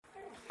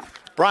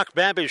Brock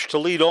Babish to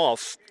lead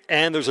off,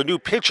 and there's a new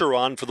pitcher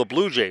on for the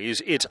Blue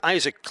Jays. It's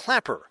Isaac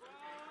Clapper.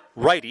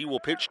 Righty will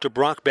pitch to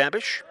Brock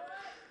Babish.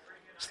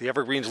 So the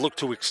Evergreens look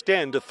to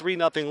extend a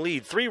 3-0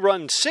 lead. 3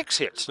 runs, 6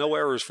 hits. No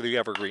errors for the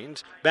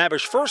Evergreens.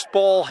 Babish, first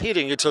ball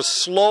hitting. It's a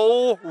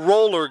slow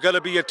roller. Going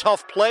to be a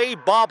tough play.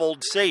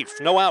 Bobbled,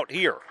 safe. No out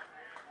here.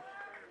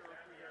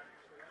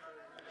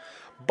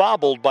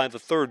 Bobbled by the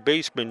third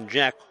baseman,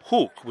 Jack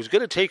Hook. Was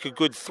going to take a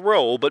good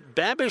throw, but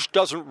Babish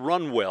doesn't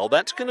run well.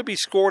 That's going to be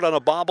scored on a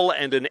bobble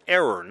and an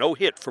error. No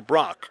hit for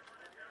Brock.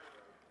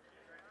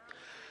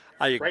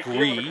 I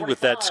agree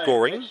with that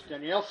scoring.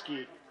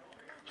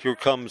 Here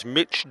comes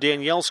Mitch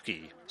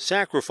Danielski,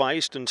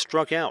 sacrificed and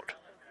struck out.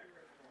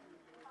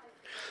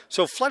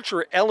 So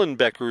Fletcher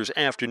Ellenbecker's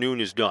afternoon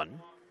is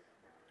done.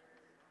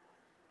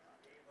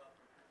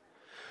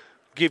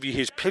 Give you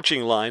his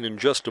pitching line in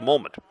just a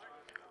moment.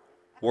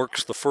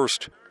 Works the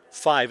first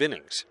 5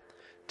 innings.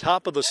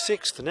 Top of the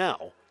 6th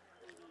now.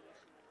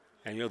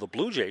 And, the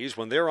Blue Jays,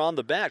 when they're on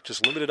the bat,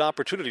 just limited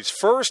opportunities.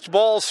 First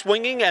ball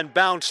swinging and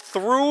bounced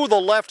through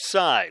the left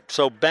side.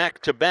 So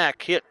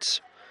back-to-back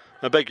hits.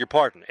 I beg your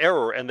pardon.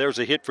 Error, and there's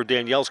a hit for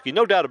Danielski.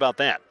 No doubt about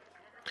that.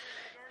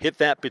 Hit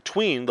that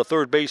between the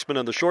third baseman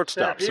and the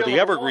shortstop. So the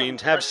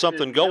Evergreens have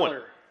something going.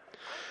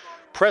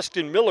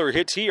 Preston Miller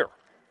hits here.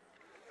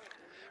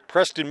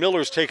 Preston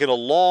Miller's taken a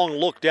long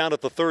look down at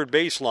the third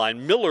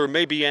baseline. Miller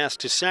may be asked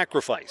to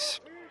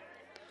sacrifice.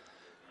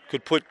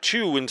 Could put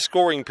 2 in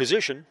scoring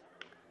position.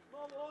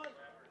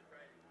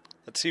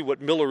 Let's see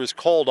what Miller is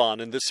called on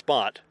in this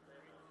spot.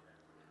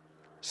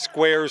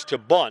 Squares to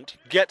bunt.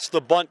 Gets the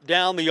bunt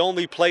down. The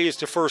only play is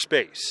to first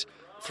base.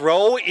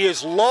 Throw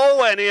is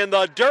low and in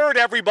the dirt.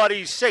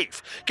 Everybody's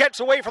safe. Gets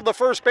away from the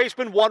first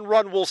baseman. 1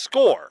 run will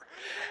score.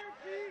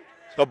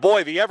 So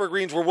boy, the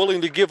Evergreens were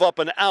willing to give up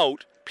an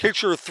out.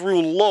 Pitcher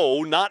threw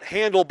low, not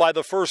handled by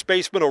the first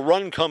baseman. A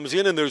run comes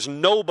in and there's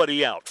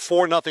nobody out.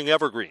 4-0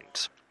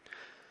 Evergreens.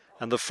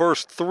 And the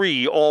first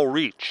 3 all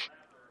reach.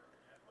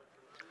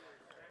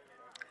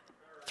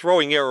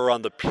 Throwing error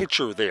on the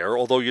pitcher there,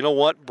 although you know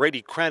what?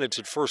 Brady Kranitz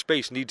at first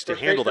base needs to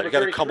handle that. You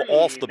got to come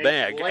off the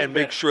bag and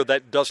make sure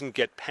that doesn't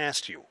get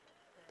past you.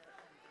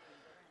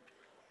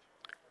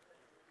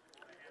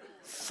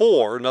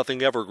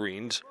 4-0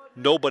 Evergreens,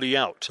 nobody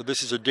out. So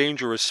this is a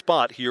dangerous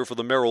spot here for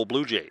the Merrill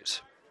Blue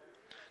Jays.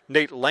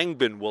 Nate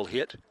Langbin will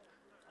hit.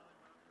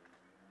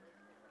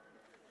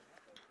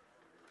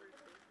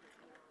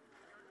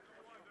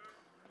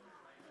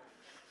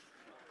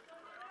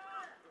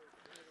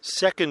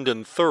 Second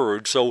and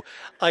third, so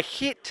a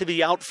hit to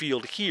the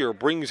outfield here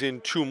brings in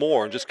 2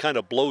 more and just kind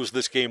of blows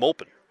this game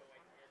open.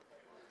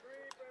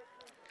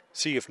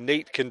 See if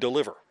Nate can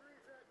deliver.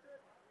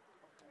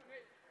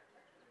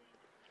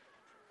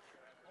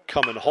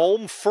 Coming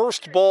home,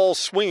 first ball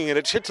swinging, and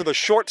it's hit to the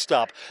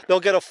shortstop. They'll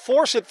get a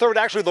force at third.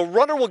 Actually, the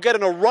runner will get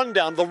in a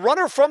rundown. The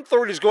runner from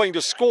third is going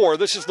to score.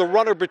 This is the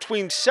runner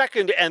between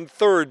second and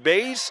third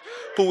base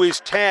who is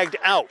tagged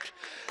out.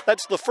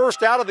 That's the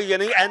first out of the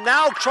inning, and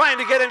now trying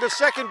to get into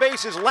second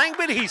base is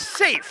Langbin. He's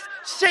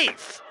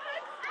safe.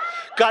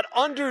 Got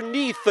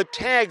underneath the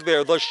tag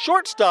there. The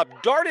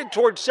shortstop darted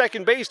towards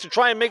second base to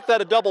try and make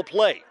that a double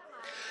play.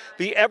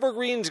 The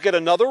Evergreens get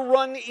another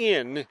run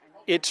in.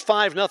 It's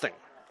 5-0.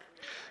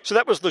 So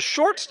that was the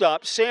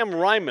shortstop, Sam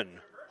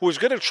Ryman, who was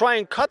going to try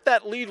and cut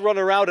that lead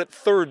runner out at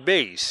third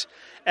base,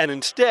 and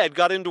instead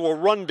got into a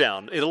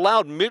rundown. It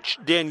allowed Mitch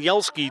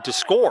Danielski to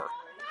score.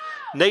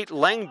 Nate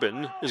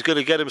Langbin is going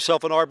to get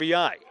himself an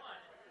RBI.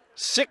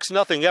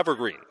 6-0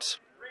 Evergreens.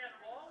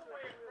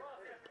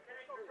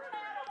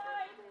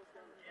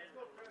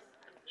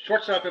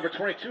 Shortstop number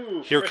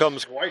 22. Here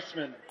comes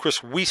Chris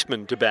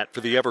Weisman to bat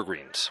for the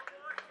Evergreens.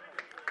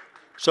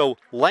 So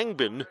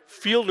Langbin,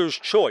 fielder's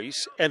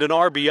choice and an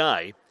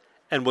RBI,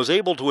 and was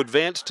able to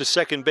advance to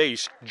second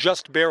base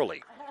just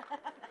barely.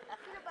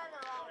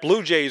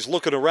 Blue Jays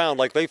looking around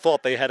like they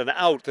thought they had an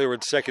out there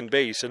at second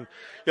base. And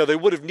they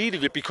would have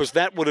needed it because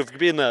that would have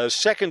been a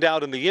second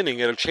out in the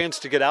inning and a chance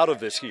to get out of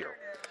this here.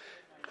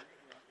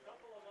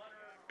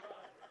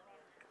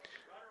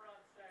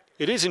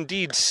 It is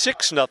indeed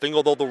 6-0,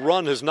 although the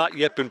run has not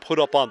yet been put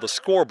up on the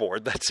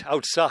scoreboard. That's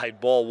outside,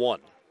 ball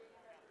 1.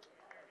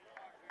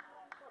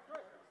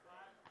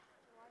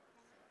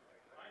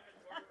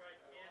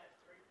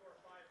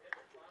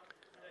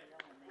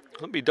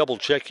 Let me double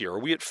check here. Are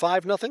we at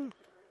 5-0?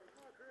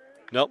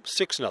 Nope,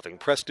 6-0.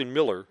 Preston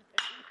Miller.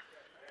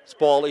 This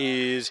ball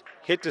is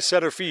hit to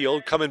center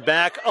field, coming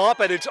back up,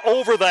 and it's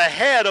over the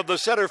head of the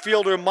center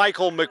fielder,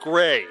 Michael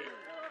McRae.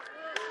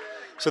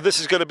 So this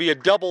is going to be a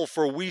double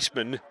for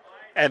Weisman,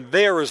 and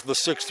there is the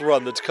 6th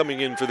run that's coming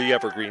in for the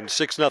Evergreens,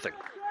 6-0.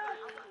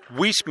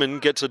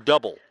 Weisman gets a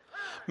double.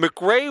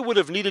 McRae would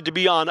have needed to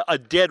be on a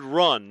dead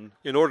run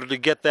in order to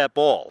get that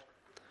ball.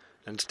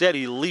 Instead,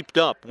 he leaped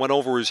up, went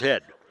over his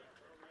head.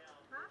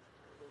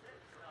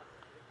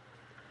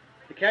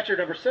 The catcher,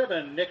 number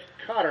 7, Nick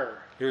Cotter.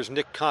 Here's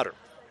Nick Cotter.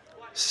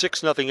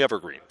 6-0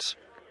 Evergreens.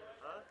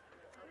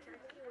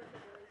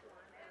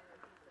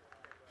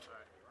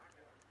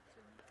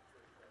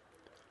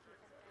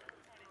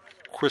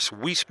 Chris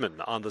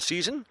Weisman on the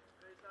season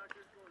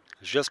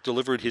has just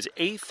delivered his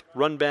 8th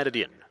run batted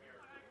in.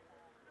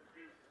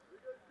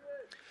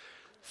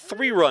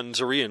 3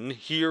 runs are in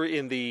here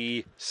in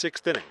the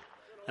 6th inning.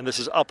 And this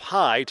is up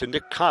high to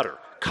Nick Cotter.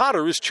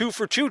 Cotter is 2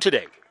 for 2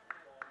 today.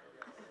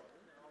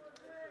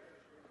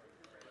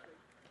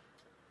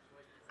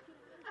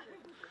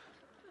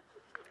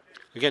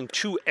 Again,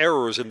 2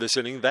 errors in this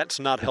inning. That's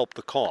not helped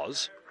the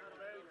cause.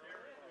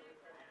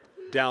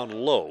 Down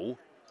low,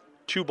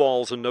 2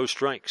 balls and no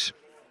strikes.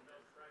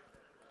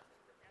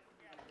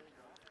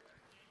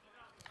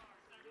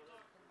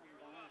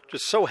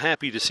 Just so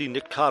happy to see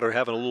Nick Cotter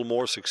having a little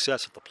more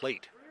success at the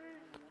plate.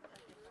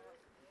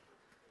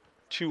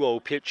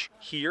 2-0 pitch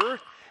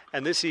here,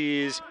 and this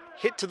is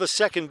hit to the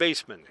second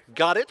baseman.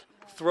 Got it,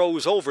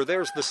 throws over.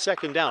 There's the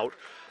second out.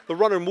 The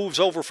runner moves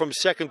over from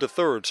second to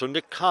third, so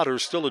Nick Cotter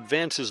still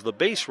advances the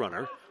base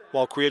runner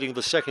while creating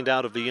the second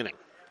out of the inning.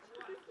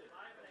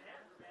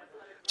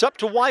 It's up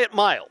to Wyatt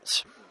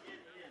Miles.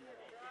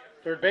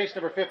 Third base,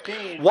 number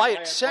 15.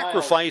 Wyatt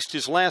sacrificed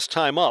his last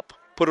time up,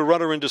 put a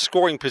runner into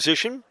scoring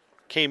position,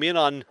 came in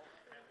on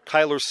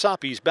Kyler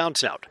Soppy's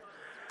bounce out.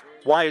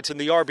 Wyatt's in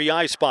the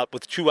RBI spot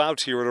with 2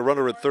 outs here and a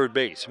runner at third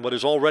base in what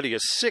is already a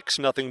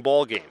 6-0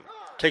 ball game.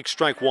 Takes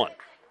strike 1.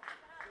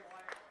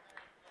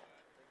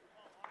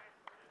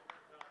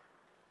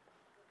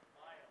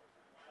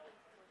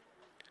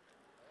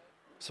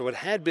 So it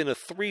had been a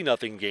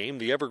 3-0 game.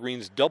 The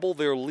Evergreens double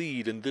their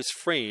lead in this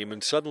frame,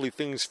 and suddenly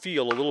things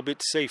feel a little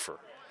bit safer.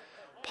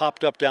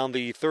 Popped up down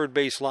the third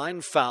base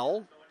line,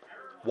 foul.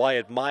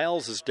 Wyatt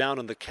Miles is down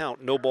in the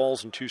count, no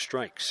balls and 2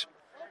 strikes.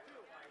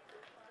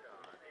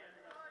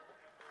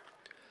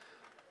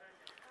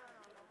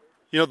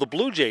 You know, the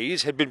Blue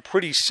Jays had been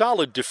pretty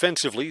solid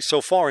defensively so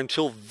far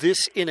until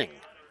this inning.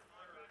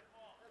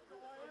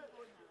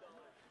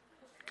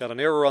 Got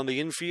an error on the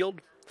infield,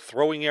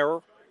 throwing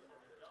error.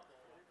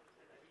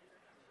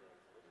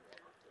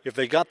 If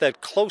they got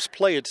that close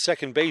play at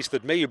second base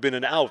that may have been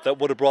an out, that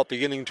would have brought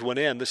the inning to an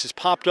end. This is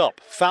popped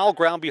up. Foul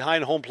ground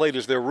behind home plate.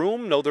 Is there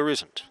room? No, there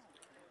isn't.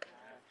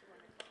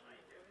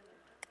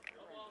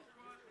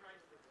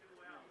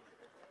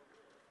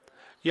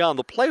 Yeah, on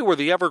the play where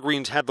the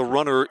Evergreens had the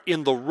runner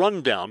in the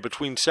rundown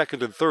between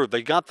second and third,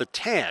 they got the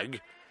tag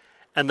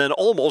and then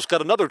almost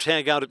got another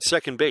tag out at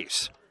second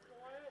base.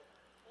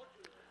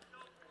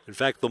 In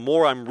fact, the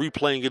more I'm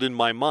replaying it in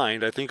my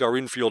mind, I think our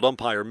infield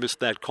umpire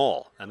missed that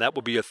call, and that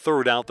would be a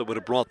third out that would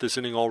have brought this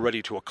inning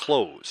already to a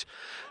close.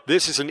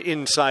 This is an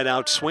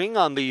inside-out swing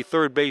on the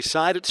third base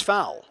side. It's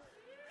foul.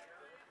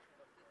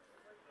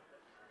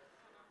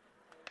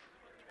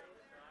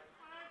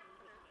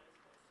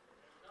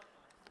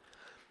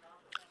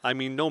 I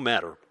mean, no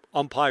matter.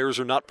 Umpires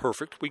are not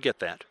perfect. We get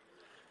that.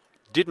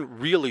 Didn't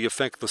really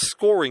affect the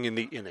scoring in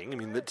the inning. I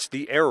mean, it's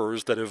the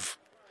errors that have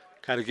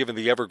kind of given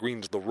the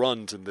Evergreens the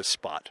runs in this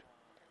spot.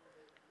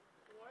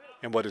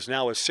 And what is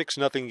now a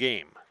 6-0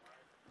 game.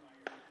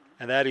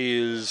 And that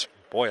is,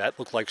 boy, that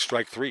looked like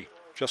strike 3,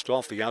 just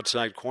off the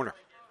outside corner.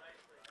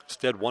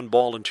 Instead, 1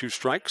 ball and 2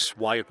 strikes.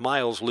 Wyatt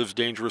Miles lives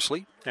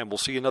dangerously, and we'll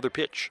see another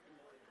pitch.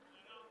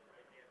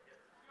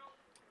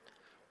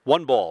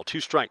 1 ball,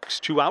 2 strikes,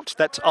 2 outs.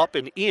 That's up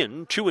and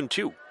in,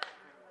 2-2.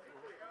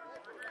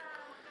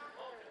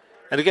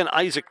 And again,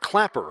 Isaac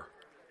Clapper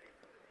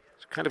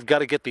has kind of got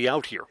to get the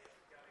out here.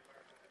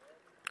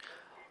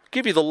 I'll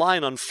give you the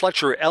line on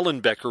Fletcher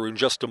Ellenbecker in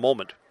just a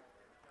moment,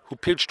 who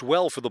pitched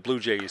well for the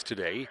Blue Jays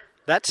today.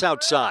 That's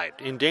outside,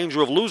 in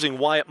danger of losing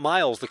Wyatt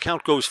Miles. The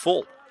count goes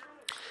full.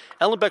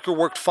 Ellenbecker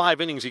worked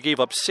 5 innings. He gave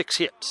up 6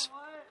 hits.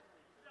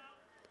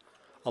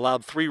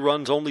 Allowed 3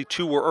 runs, only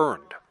 2 were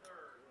earned.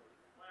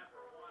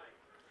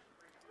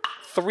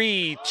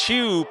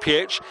 3-2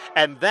 pitch,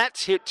 and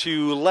that's hit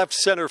to left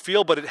center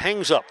field, but it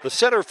hangs up. The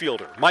center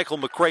fielder, Michael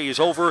McRae, is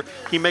over.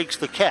 He makes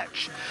the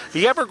catch.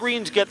 The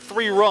Evergreens get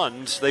 3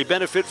 runs. They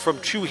benefit from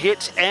 2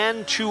 hits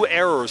and 2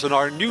 errors. And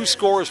our new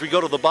score as we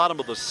go to the bottom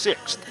of the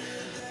 6th.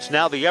 It's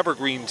now the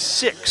Evergreens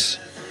 6,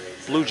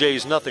 Blue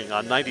Jays nothing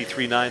on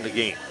 93.9 The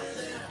Game.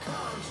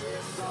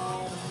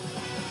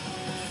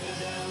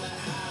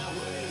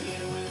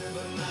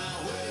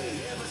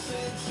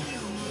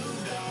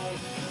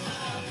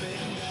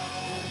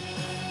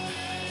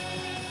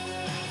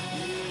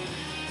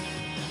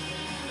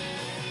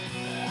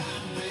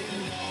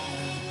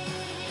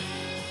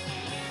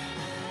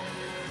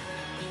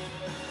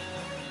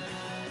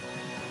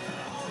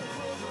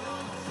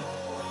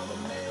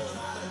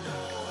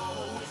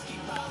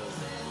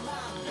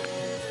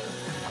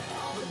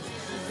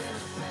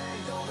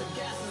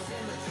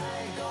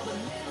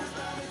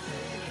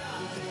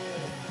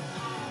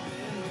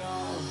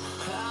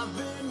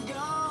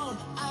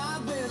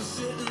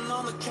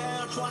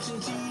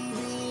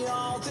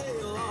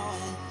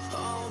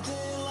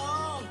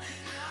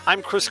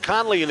 I'm Chris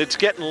Conley, and it's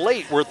getting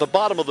late. We're at the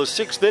bottom of the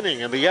 6th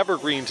inning, and the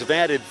Evergreens have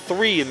added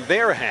 3 in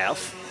their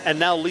half and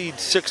now lead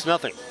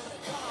 6-0.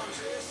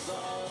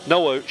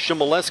 Noah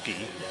Shimoleski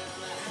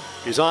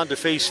is on to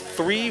face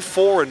 3,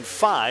 4, and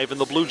 5 in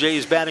the Blue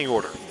Jays batting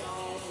order.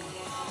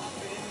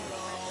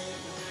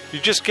 You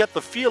just get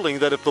the feeling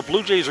that if the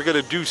Blue Jays are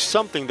going to do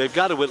something, they've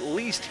got to at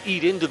least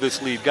eat into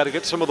this lead. Got to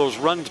get some of those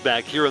runs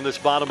back here in this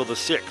bottom of the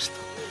 6th.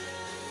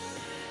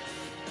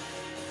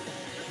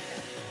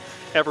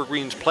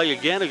 Evergreens play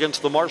again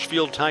against the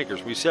Marshfield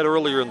Tigers. We said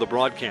earlier in the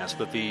broadcast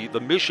that the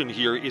mission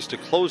here is to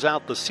close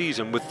out the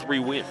season with 3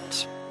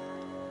 wins.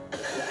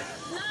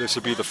 This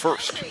would be the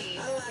first.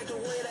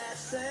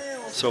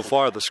 So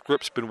far, the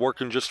script's been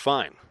working just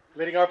fine.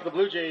 Leading off for the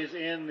Blue Jays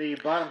in the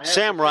bottom half.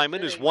 Sam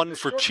Ryman is 1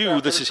 for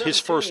 2. This is his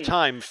first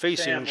time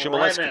facing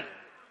Chmielewski.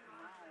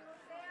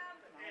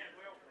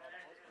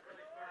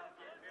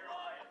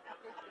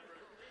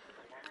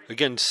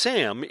 Again,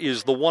 Sam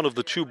is the one of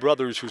the 2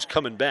 brothers who's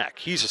coming back.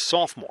 He's a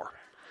sophomore.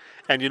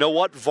 And you know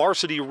what?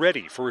 Varsity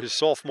ready for his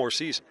sophomore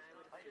season.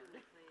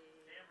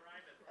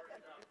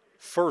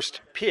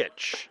 First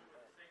pitch,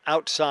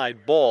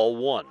 outside ball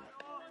 1.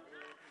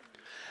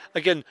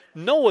 Again,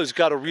 Noah's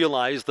got to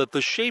realize that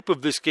the shape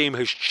of this game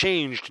has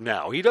changed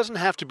now. He doesn't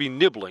have to be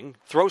nibbling.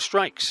 Throw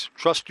strikes.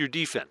 Trust your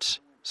defense.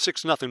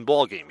 6-0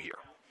 ball game here.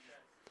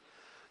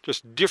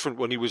 Just different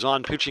when he was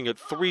on pitching at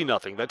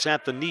 3-0. That's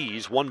at the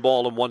knees, 1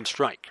 ball and 1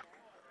 strike.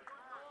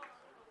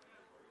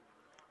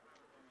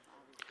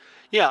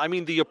 Yeah, I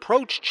mean, the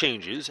approach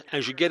changes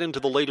as you get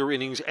into the later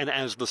innings and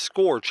as the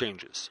score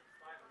changes.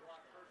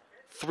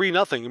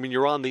 3-0, I mean,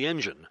 you're on the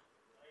engine.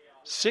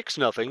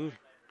 6-0,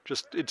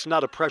 just, it's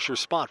not a pressure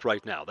spot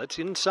right now. That's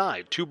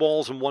inside, 2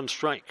 balls and 1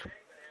 strike.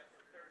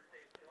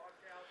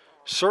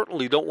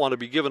 Certainly don't want to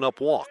be giving up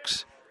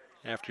walks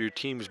after your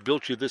team's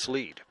built you this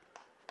lead.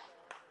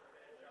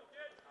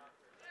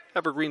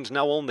 Evergreens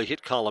now own the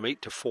hit column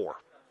 8-4.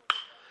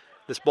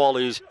 This ball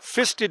is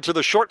fisted to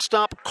the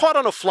shortstop, caught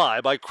on a fly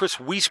by Chris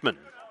Wiesman.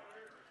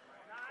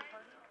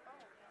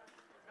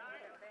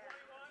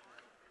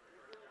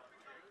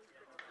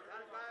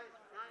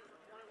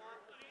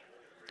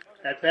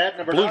 At bat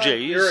number Blue 9,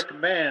 Jays Eric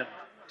Mann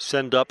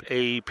send up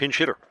a pinch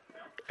hitter.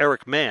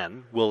 Eric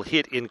Mann will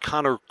hit in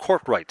Connor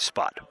Courtwright's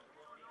spot.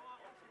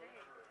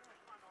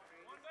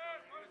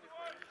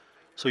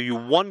 So you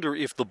wonder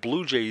if the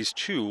Blue Jays,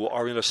 too,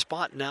 are in a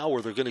spot now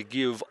where they're going to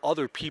give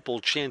other people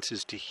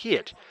chances to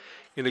hit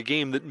in a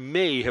game that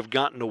may have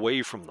gotten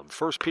away from them.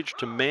 First pitch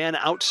to Mann,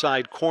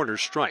 outside corner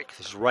strike.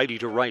 This is righty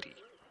to righty.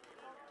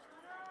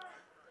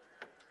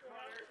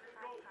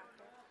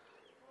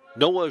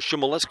 Noah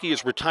Chmielewski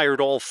has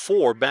retired all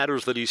 4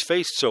 batters that he's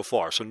faced so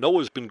far, so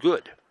Noah's been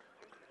good.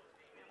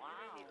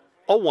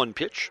 0-1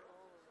 pitch.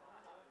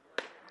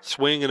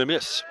 Swing and a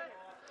miss.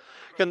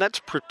 And that's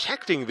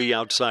protecting the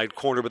outside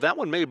corner, but that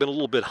one may have been a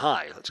little bit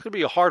high. That's going to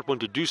be a hard one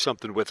to do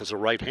something with as a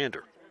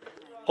right-hander.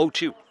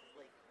 0-2.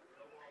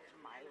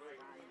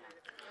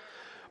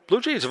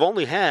 Blue Jays have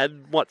only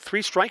had,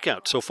 3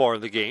 strikeouts so far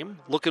in the game.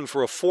 Looking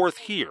for a 4th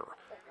here.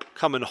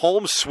 Coming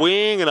home,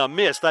 swing and a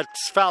miss.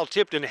 That's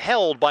foul-tipped and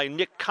held by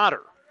Nick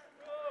Cotter.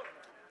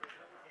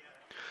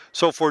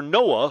 So for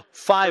Noah,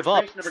 5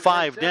 up,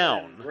 5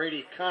 down.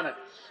 Brady Konitz.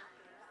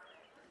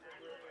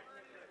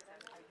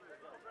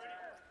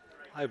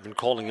 I've been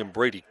calling him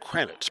Brady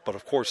Kranitz, but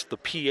of course the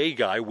PA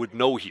guy would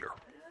know here.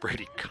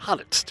 Brady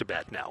Konitz to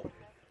bat now.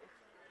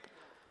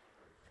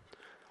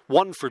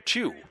 1 for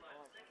 2.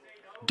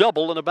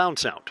 Double and a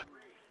bounce out.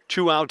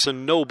 2 outs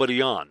and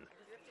nobody on.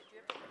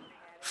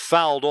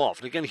 Fouled off.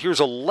 And again,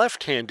 here's a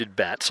left-handed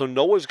bat, so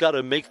Noah's got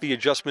to make the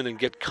adjustment and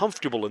get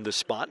comfortable in this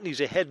spot, and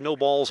he's ahead, no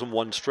balls and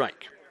 1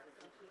 strike.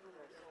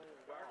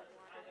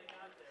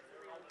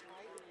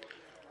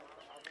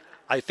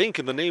 I think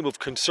in the name of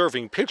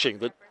conserving pitching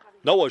that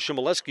Noah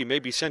Chmielewski may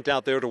be sent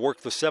out there to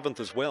work the 7th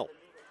as well.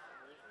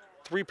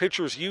 3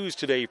 pitchers used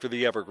today for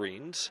the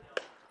Evergreens.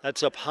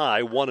 That's up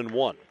high,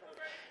 1-1.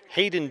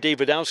 Hayden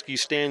Davidowski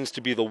stands to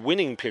be the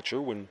winning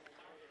pitcher. When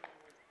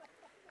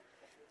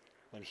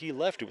he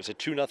left, it was a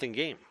 2-0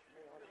 game.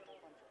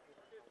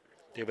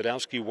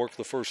 Davidowski worked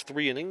the first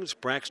 3 innings,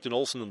 Braxton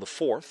Olson in the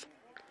 4th.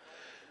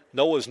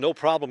 Noah's no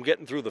problem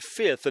getting through the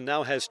 5th and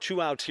now has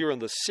 2 outs here in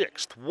the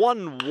 6th.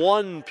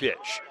 1-1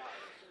 pitch.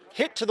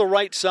 Hit to the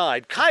right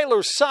side.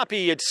 Kyler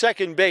Soppe at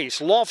second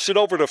base. Lofts it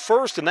over to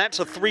first, and that's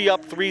a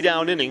 3-up,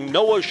 3-down inning.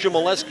 Noah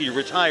Chmielewski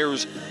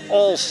retires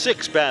all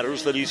 6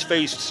 batters that he's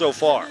faced so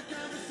far.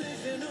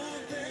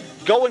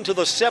 Going to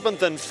the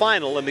 7th and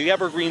final, and the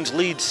Evergreens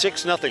lead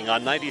 6-0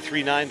 on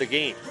 93.9 The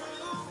Game.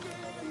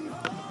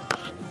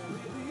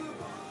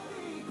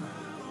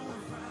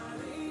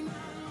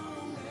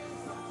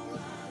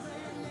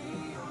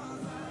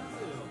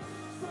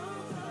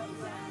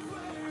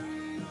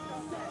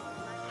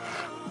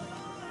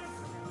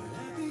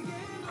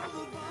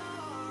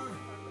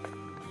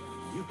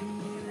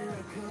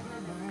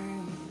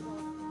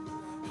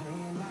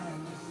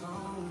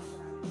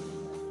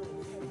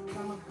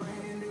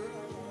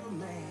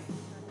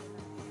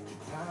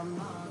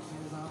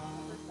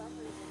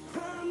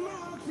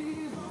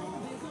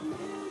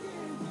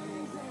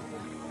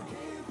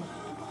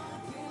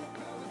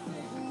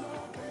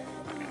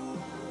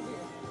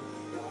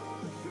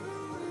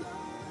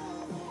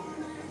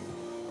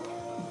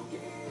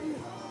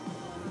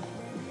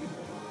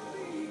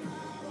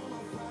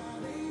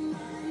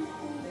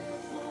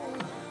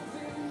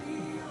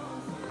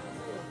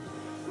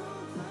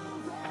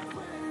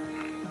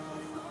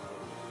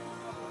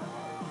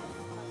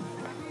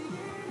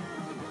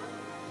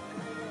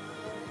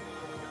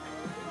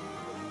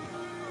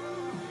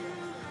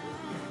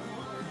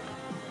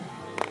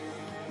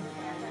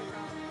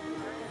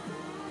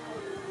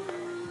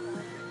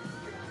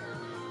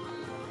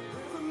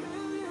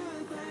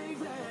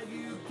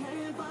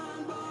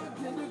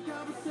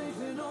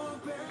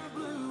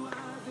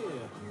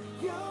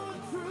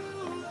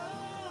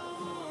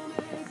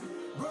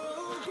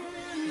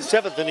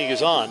 Seventh inning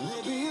is on.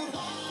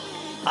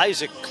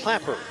 Isaac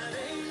Clapper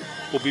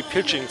will be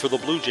pitching for the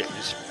Blue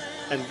Jays,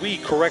 and we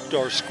correct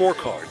our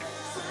scorecard.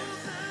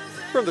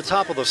 We're in the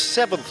top of the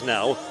seventh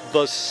now.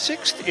 The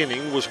sixth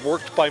inning was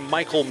worked by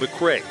Michael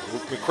McRae.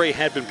 McRae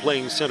had been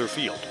playing center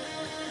field.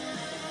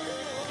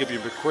 I'll give you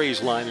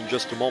McRae's line in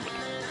just a moment.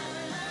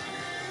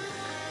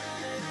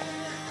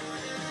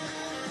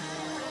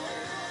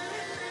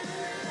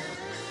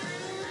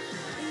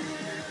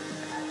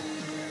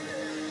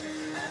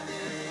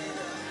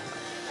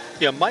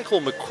 Yeah, Michael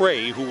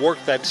McRae, who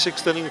worked that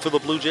sixth inning for the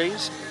Blue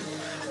Jays,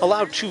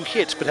 allowed 2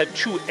 hits but had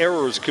 2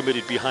 errors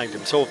committed behind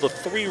him. So of the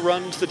 3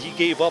 runs that he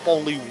gave up,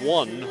 only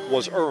 1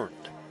 was earned.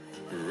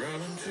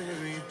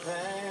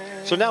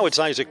 So now it's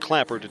Isaac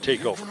Clapper to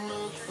take over.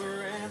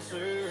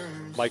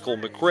 Michael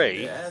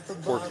McRae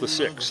worked the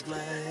 6th.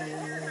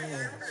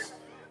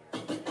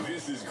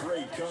 This is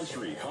Great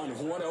Country on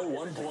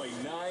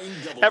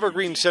 101.9.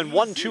 Evergreen send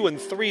 1, 2, and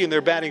 3 in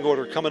their batting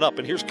order coming up.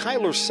 And here's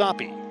Kyler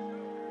Soppe.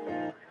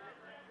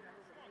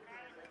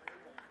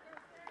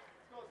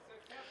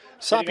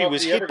 Soppe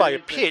was hit by a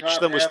pitch,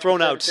 then was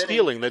thrown out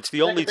stealing. That's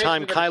the only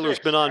time Kyler's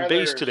been on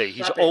base today.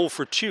 He's 0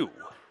 for 2.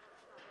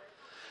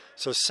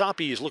 So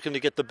Soppe is looking to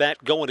get the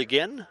bat going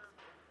again.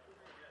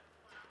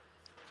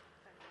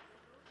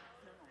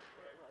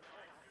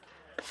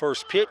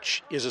 First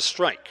pitch is a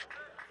strike.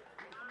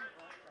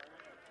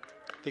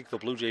 I think the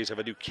Blue Jays have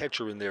a new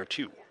catcher in there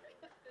too.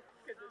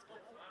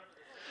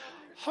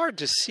 Hard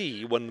to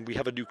see when we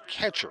have a new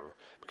catcher,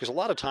 because a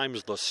lot of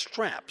times the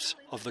straps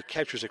of the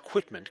catcher's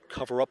equipment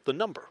cover up the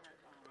number.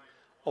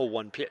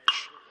 0-1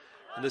 pitch.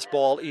 And this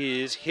ball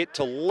is hit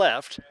to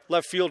left.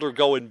 Left fielder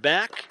going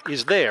back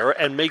is there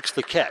and makes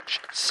the catch.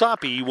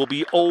 Soppe will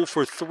be 0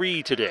 for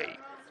 3 today.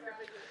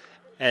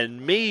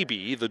 And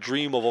maybe the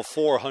dream of a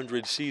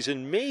 400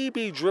 season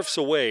maybe drifts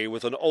away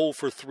with an 0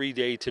 for 3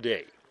 day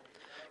today.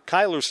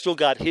 Kyler's still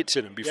got hits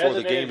in him before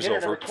the game's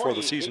over, before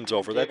the season's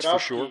over, that's for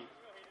sure.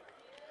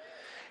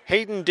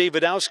 Hayden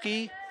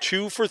Davidowski,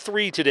 2 for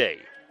 3 today.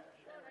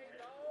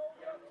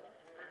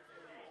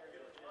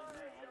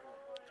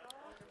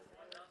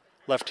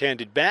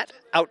 Left-handed bat,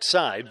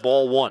 outside,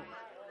 ball 1.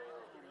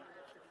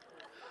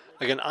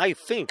 Again, I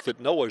think that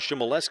Noah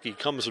Shimoleski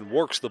comes and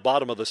works the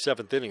bottom of the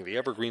 7th inning. The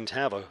Evergreens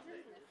have a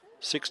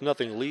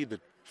 6-0 lead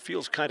that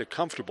feels kind of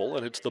comfortable,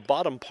 and it's the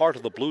bottom part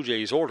of the Blue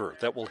Jays order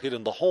that will hit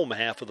in the home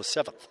half of the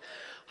 7th.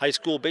 High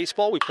school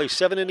baseball, we play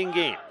 7-inning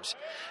games.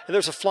 And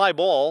there's a fly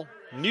ball.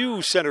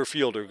 New center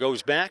fielder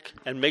goes back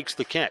and makes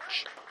the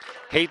catch.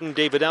 Hayden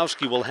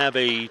Davidowski will have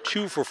a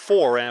 2 for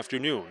 4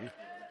 afternoon.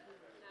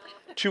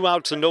 2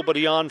 outs and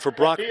nobody on for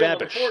Brock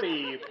Babish.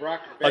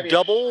 A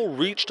double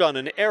reached on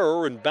an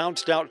error and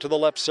bounced out to the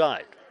left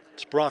side.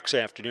 It's Brock's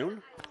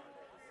afternoon.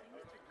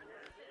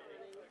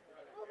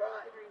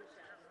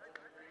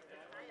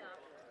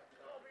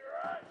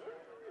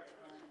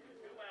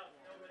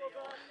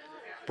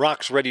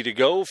 Brock's ready to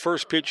go.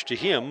 First pitch to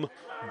him,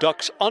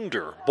 ducks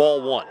under,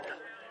 ball 1.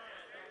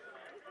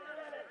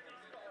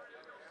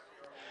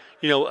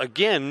 You know,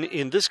 again,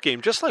 in this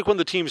game, just like when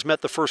the teams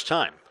met the first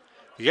time,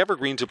 the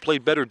Evergreens have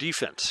played better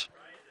defense.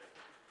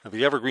 And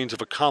the Evergreens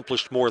have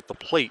accomplished more at the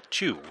plate,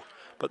 too.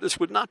 But this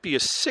would not be a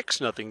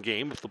 6-0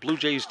 game if the Blue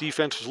Jays'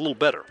 defense was a little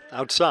better.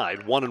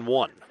 Outside,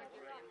 1-1.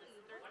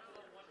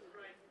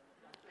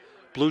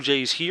 Blue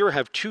Jays here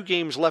have 2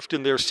 games left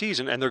in their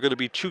season, and they're going to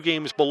be 2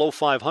 games below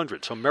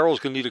 500. So Merrill's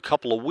going to need a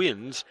couple of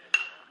wins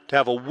to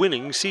have a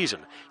winning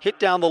season. Hit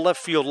down the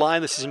left field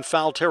line. This is in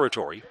foul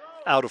territory.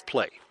 Out of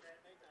play.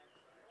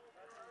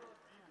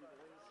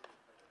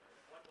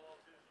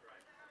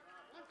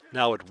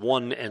 Now at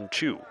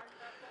 1-2.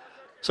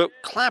 So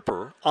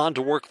Clapper, on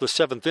to work the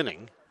 7th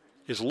inning,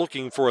 is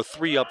looking for a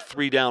 3-up,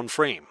 3-down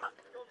frame.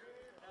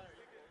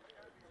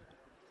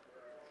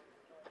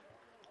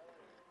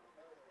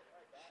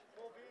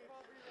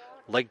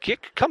 Leg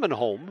kick coming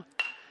home.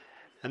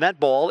 And that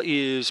ball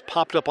is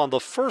popped up on the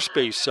first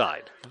base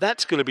side.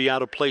 That's going to be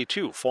out of play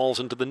too.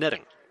 Falls into the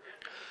netting.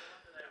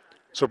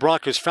 So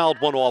Brock has fouled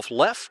one off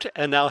left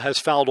and now has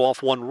fouled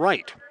off one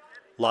right.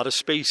 A lot of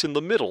space in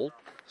the middle.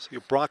 See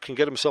if Brock can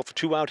get himself a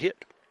 2-out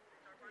hit.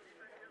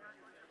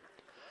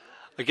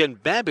 Again,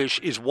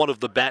 Babish is one of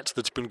the bats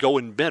that's been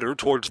going better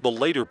towards the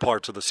later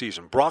parts of the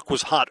season. Brock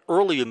was hot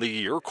early in the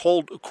year,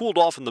 cooled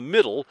off in the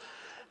middle,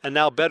 and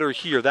now better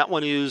here. That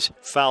one is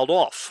fouled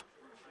off.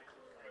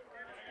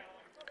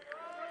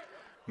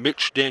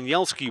 Mitch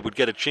Danielski would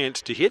get a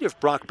chance to hit if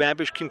Brock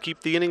Babish can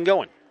keep the inning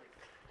going.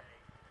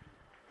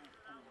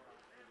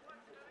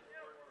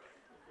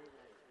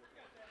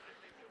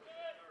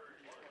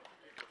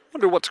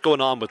 Wonder what's going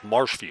on with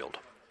Marshfield.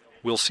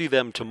 We'll see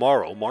them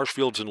tomorrow.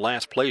 Marshfield's in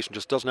last place and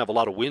just doesn't have a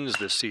lot of wins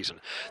this season.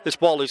 This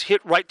ball is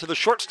hit right to the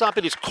shortstop.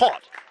 It is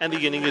caught, and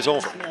the inning is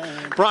over.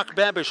 Brock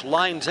Babish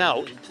lines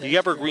out. The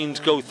Evergreens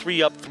go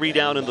 3-up,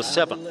 3-down in the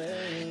 7th.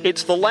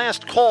 It's the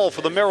last call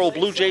for the Merrill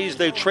Blue Jays.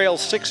 They trail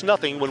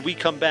 6-0 when we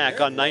come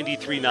back on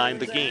 93.9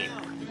 The Game.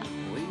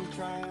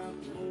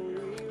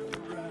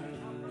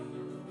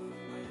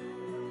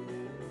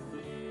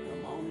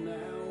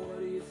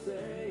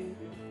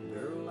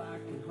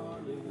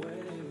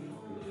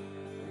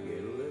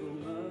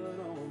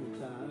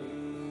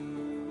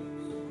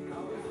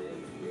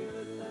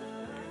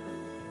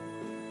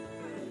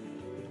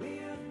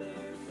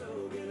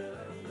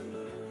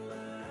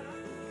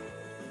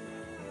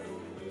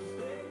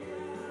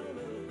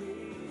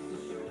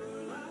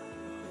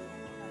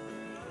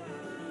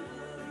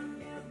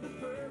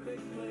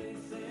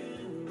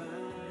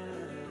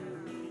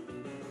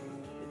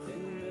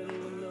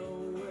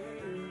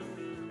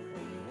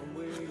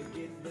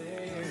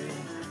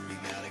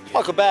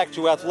 Welcome back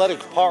to Athletic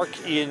Park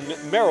in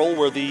Merrill,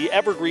 where the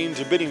Evergreens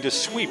are bidding to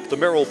sweep the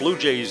Merrill Blue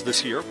Jays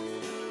this year.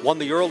 Won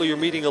the earlier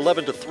meeting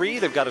 11-3.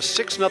 They've got a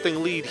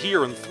 6-0 lead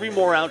here and 3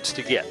 more outs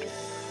to get.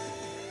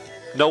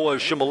 Noah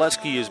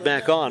Shimoleski is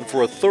back on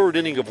for a third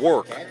inning of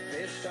work.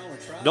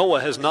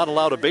 Noah has not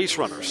allowed a base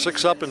runner.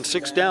 6 up and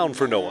 6 down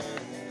for Noah.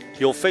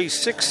 He'll face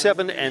 6,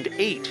 7, and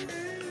 8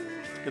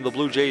 in the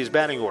Blue Jays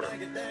batting order.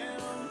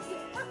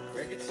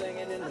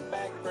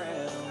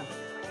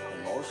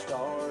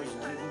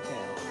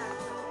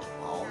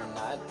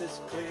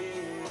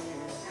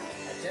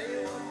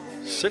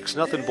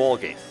 6-0 ball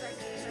game.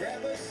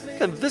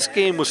 And this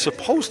game was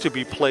supposed to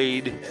be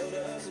played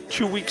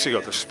 2 weeks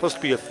ago. There's supposed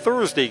to be a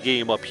Thursday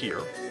game up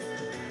here.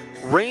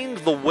 Rained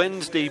the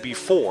Wednesday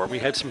before. We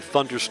had some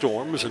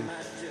thunderstorms and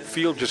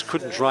field just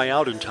couldn't dry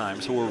out in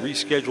time, so we're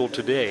rescheduled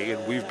today,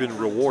 and we've been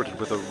rewarded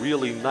with a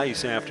really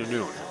nice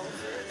afternoon.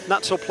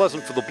 Not so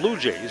pleasant for the Blue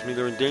Jays. I mean,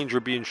 they're in danger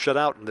of being shut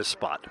out in this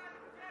spot.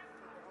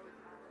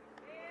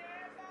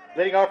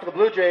 Leading off for the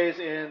Blue Jays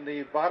in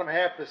the bottom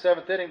half of the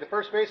 7th inning, the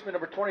first baseman,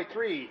 number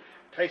 23,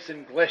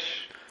 Tyson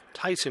Glish.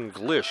 Tyson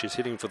Glish is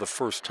hitting for the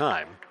first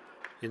time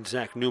in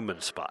Zach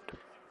Newman's spot.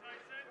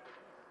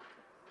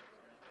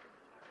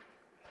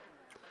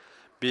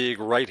 Big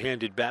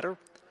right-handed batter,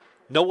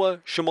 Noah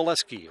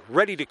Shimoleski,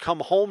 ready to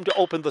come home to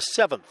open the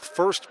 7th.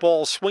 First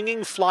ball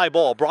swinging, fly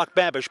ball. Brock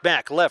Babish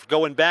back, left,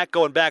 going back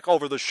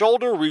over the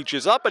shoulder,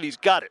 reaches up, and he's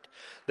got it.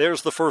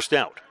 There's the first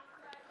out.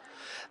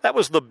 That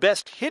was the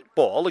best hit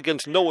ball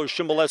against Noah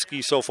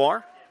Shimoleski so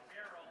far.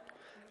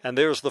 And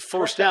there's the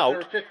first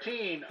out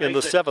 15, in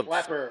the 7th.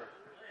 Clapper.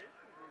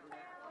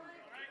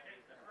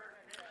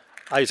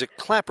 Isaac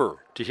Clapper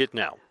to hit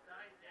now.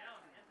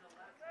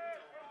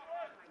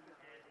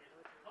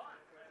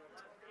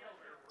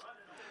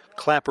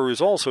 Clapper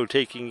is also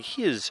taking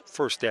his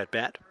first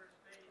at-bat.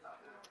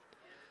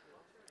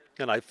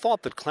 And I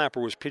thought that Clapper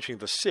was pitching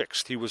the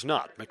 6th. He was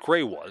not.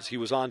 McRae was. He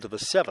was on to the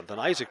 7th. And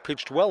Isaac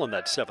pitched well in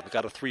that 7th.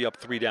 Got a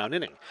 3-up, 3-down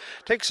inning.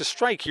 Takes a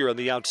strike here on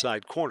the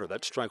outside corner.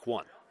 That's strike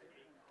 1.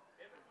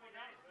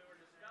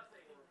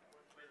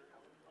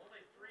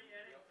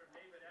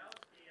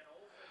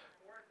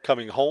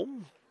 Coming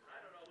home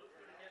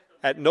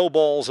at no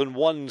balls and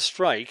 1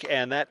 strike,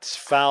 and that's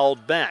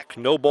fouled back.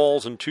 No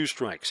balls and 2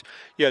 strikes.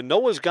 Yeah,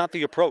 Noah's got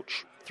the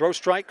approach. Throw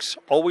strikes,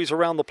 always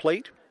around the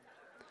plate.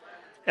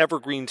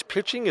 Evergreen's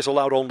pitching has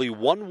allowed only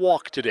 1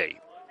 walk today.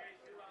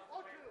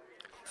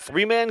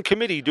 3-man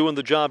committee doing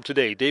the job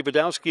today.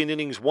 Davidowski in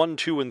innings 1,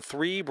 2, and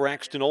 3.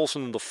 Braxton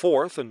Olson in the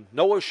 4th. And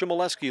Noah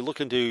Shimoleski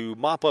looking to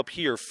mop up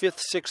here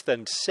 5th, 6th,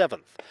 and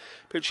 7th.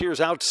 Pitch here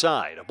is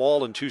outside. A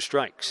ball and 2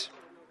 strikes.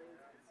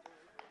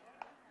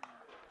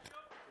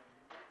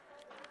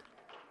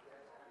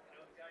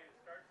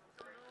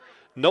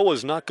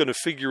 Noah's not going to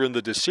figure in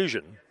the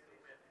decision,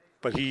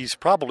 but he's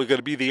probably going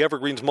to be the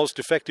Evergreen's most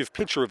effective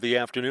pitcher of the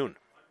afternoon.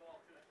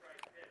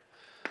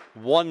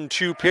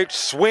 1-2 pitch,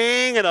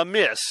 swing and a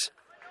miss.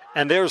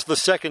 And there's the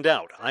second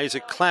out.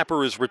 Isaac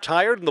Clapper is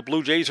retired, and the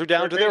Blue Jays are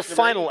down to their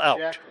final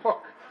out.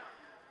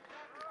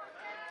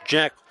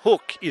 Jack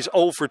Hook is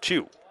 0 for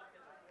 2.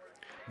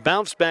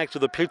 Bounced back to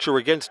the pitcher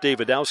against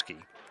Davidowski.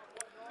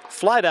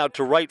 Flied out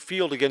to right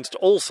field against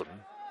Olson.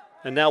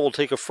 And now we'll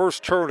take a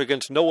first turn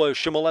against Noah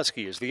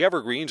Shimoleski as the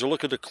Evergreens are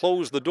looking to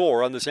close the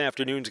door on this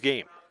afternoon's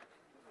game.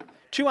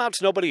 2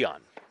 outs, nobody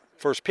on.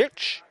 First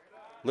pitch,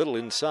 little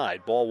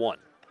inside, ball 1.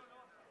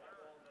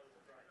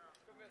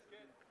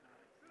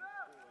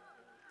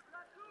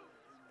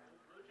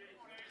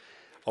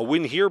 A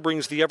win here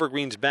brings the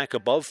Evergreens back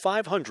above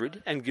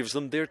 500 and gives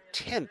them their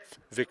 10th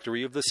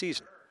victory of the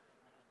season.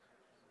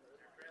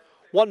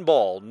 1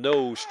 ball,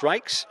 no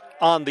strikes.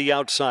 On the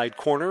outside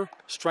corner,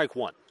 strike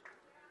 1.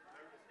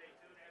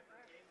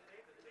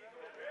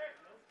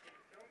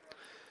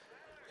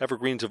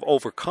 Evergreens have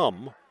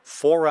overcome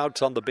 4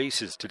 outs on the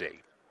bases today.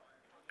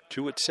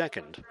 2 at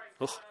second,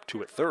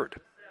 2 at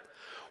third.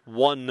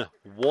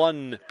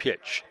 1-1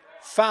 pitch.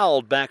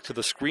 Fouled back to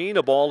the screen,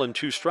 a ball and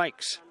 2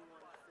 strikes.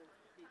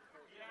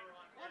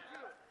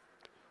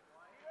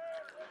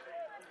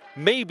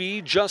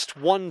 Maybe just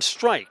 1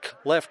 strike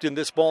left in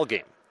this ball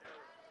game.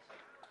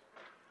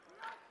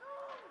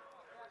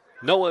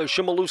 Noah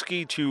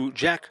Shimoleski to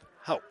Jack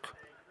Hook.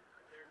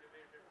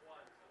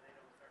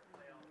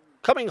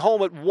 Coming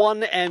home at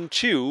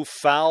 1-2,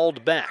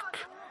 fouled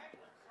back.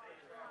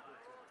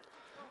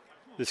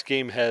 This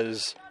game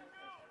has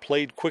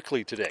played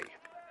quickly today.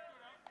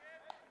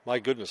 My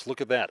goodness, look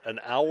at that. 1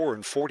 hour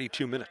and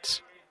 42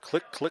 minutes.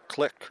 Click, click,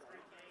 click.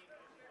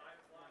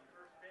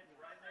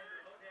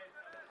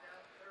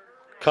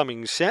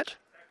 Coming set,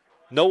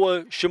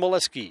 Noah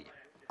Shimoleski.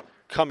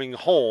 Coming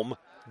home,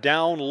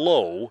 down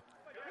low.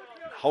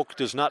 Houk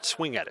does not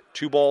swing at it.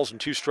 2 balls and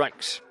 2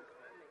 strikes.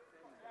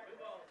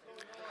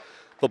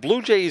 The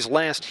Blue Jays'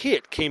 last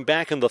hit came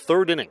back in the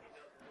 3rd inning.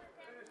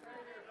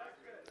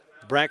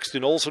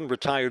 Braxton Olson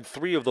retired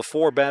 3 of the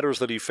 4 batters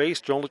that he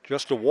faced,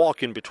 just a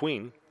walk in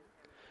between.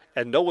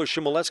 And Noah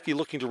Shimoleski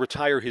looking to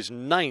retire his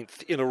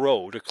 9th in a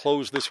row to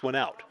close this one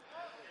out.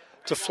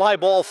 It's a fly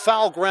ball,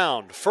 foul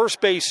ground,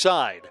 first base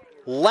side.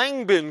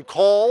 Langbin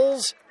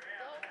calls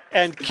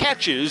and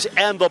catches,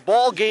 and the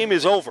ball game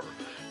is over.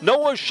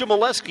 Noah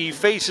Shimoleski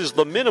faces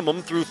the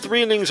minimum through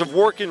 3 innings of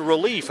work in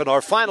relief, and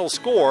our final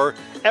score,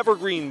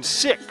 Evergreen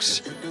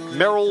 6,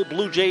 Merrill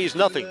Blue Jays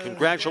nothing.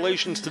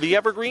 Congratulations to the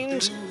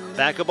Evergreens,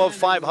 back above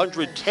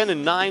 500,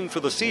 10-9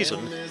 for the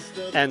season,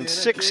 and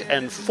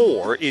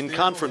 6-4 in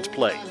conference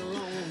play.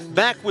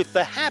 Back with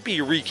the happy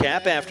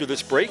recap after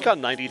this break on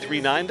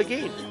 93.9 The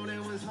Game.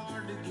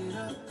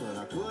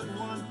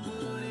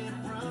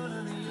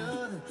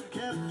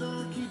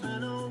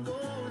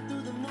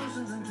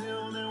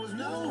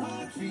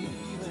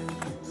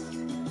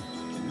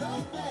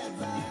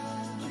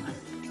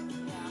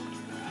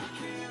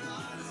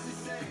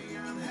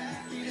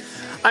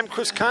 I'm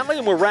Chris Conley,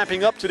 and we're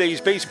wrapping up today's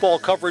baseball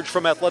coverage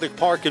from Athletic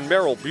Park in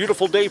Merrill.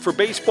 Beautiful day for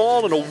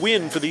baseball and a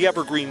win for the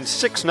Evergreens,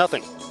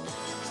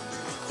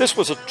 6-0. This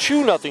was a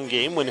 2-0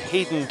 game when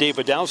Hayden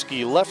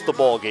Davidowski left the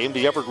ball game.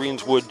 The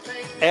Evergreens would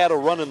add a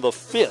run in the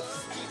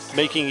 5th,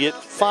 making it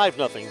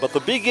 5-0. But the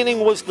big inning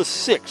was the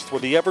 6th,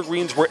 where the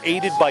Evergreens were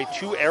aided by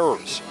 2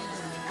 errors.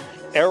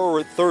 Error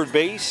at third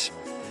base,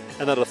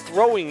 and then a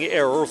throwing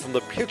error from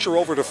the pitcher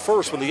over to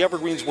first when the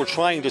Evergreens were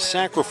trying to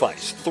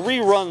sacrifice.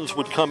 3 runs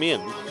would come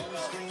in.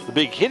 The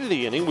big hit of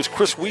the inning was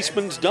Chris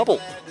Weisman's double.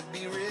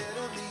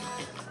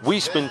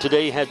 Weisman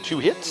today had 2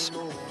 hits.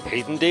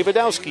 Hayden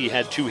Davidowski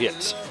had 2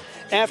 hits.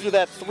 After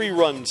that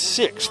 3-run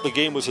 6th, the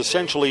game was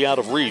essentially out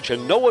of reach,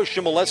 and Noah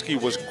Shimoleski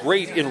was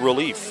great in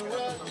relief.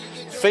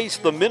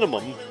 Faced the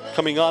minimum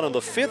coming on in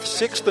the 5th,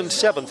 6th, and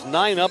 7th,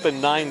 9 up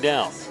and 9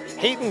 down.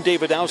 Hayden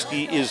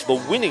Davidowski is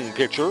the winning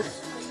pitcher.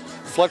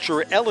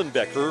 Fletcher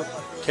Ellenbecker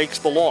takes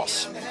the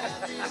loss.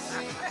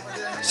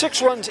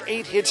 6 runs,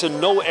 8 hits, and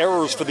no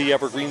errors for the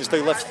Evergreens.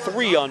 They left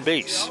 3 on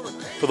base.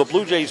 For the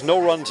Blue Jays,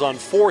 no runs on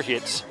 4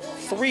 hits,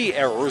 3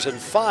 errors, and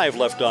 5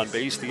 left on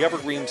base. The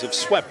Evergreens have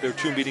swept their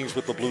 2 meetings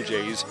with the Blue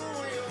Jays.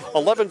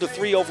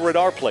 11-3 over at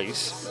our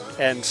place,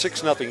 and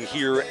 6-0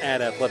 here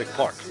at Athletic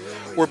Park.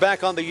 We're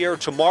back on the air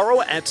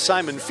tomorrow at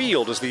Simon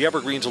Field as the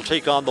Evergreens will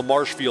take on the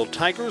Marshfield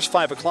Tigers.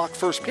 5 o'clock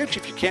first pitch.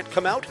 If you can't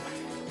come out,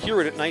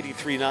 hear it at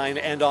 93.9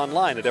 and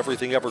online at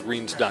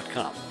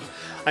everythingevergreens.com.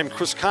 I'm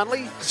Chris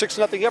Conley,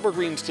 6-0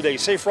 Evergreens today.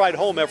 Safe ride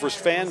home, Everest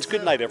fans.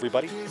 Good night,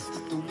 everybody.